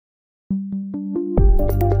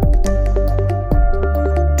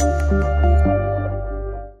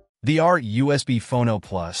The ART USB Phono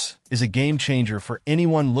Plus is a game-changer for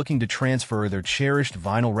anyone looking to transfer their cherished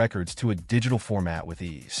vinyl records to a digital format with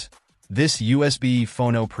ease. This USB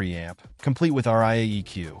Phono Preamp, complete with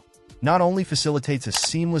RIA-EQ, not only facilitates a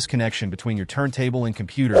seamless connection between your turntable and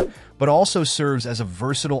computer, but also serves as a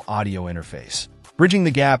versatile audio interface. Bridging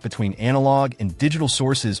the gap between analog and digital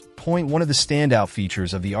sources, one of the standout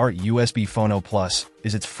features of the ART USB Phono Plus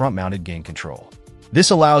is its front-mounted gain control. This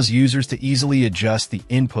allows users to easily adjust the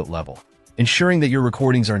input level, ensuring that your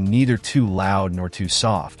recordings are neither too loud nor too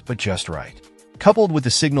soft, but just right. Coupled with the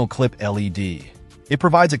signal clip LED, it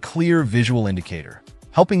provides a clear visual indicator,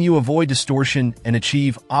 helping you avoid distortion and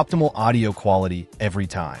achieve optimal audio quality every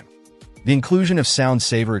time. The inclusion of Sound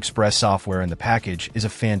Saver Express software in the package is a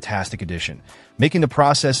fantastic addition, making the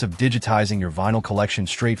process of digitizing your vinyl collection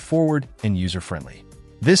straightforward and user-friendly.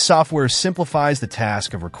 This software simplifies the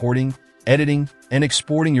task of recording, editing, and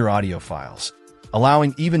exporting your audio files,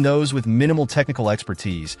 allowing even those with minimal technical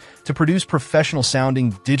expertise to produce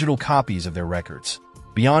professional-sounding digital copies of their records.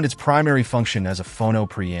 Beyond its primary function as a phono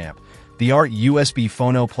preamp, the ART USB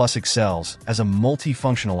Phono Plus excels as a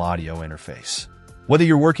multifunctional audio interface. Whether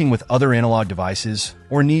you're working with other analog devices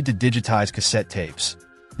or need to digitize cassette tapes,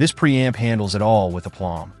 this preamp handles it all with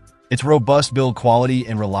aplomb. Its robust build quality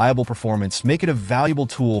and reliable performance make it a valuable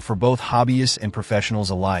tool for both hobbyists and professionals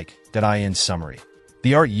alike. In summary,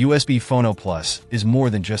 the ART USB Phono Plus is more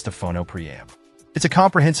than just a phono preamp. It's a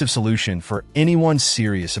comprehensive solution for anyone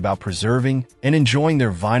serious about preserving and enjoying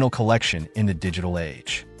their vinyl collection in the digital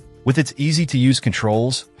age. With its easy-to-use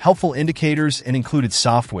controls, helpful indicators, and included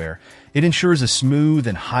software, it ensures a smooth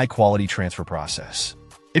and high-quality transfer process.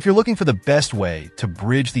 If you're looking for the best way to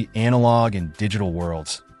bridge the analog and digital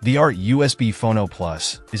worlds, the ART USB Phono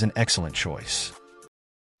Plus is an excellent choice.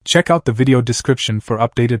 Check out the video description for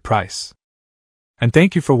updated price. And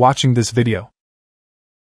thank you for watching this video.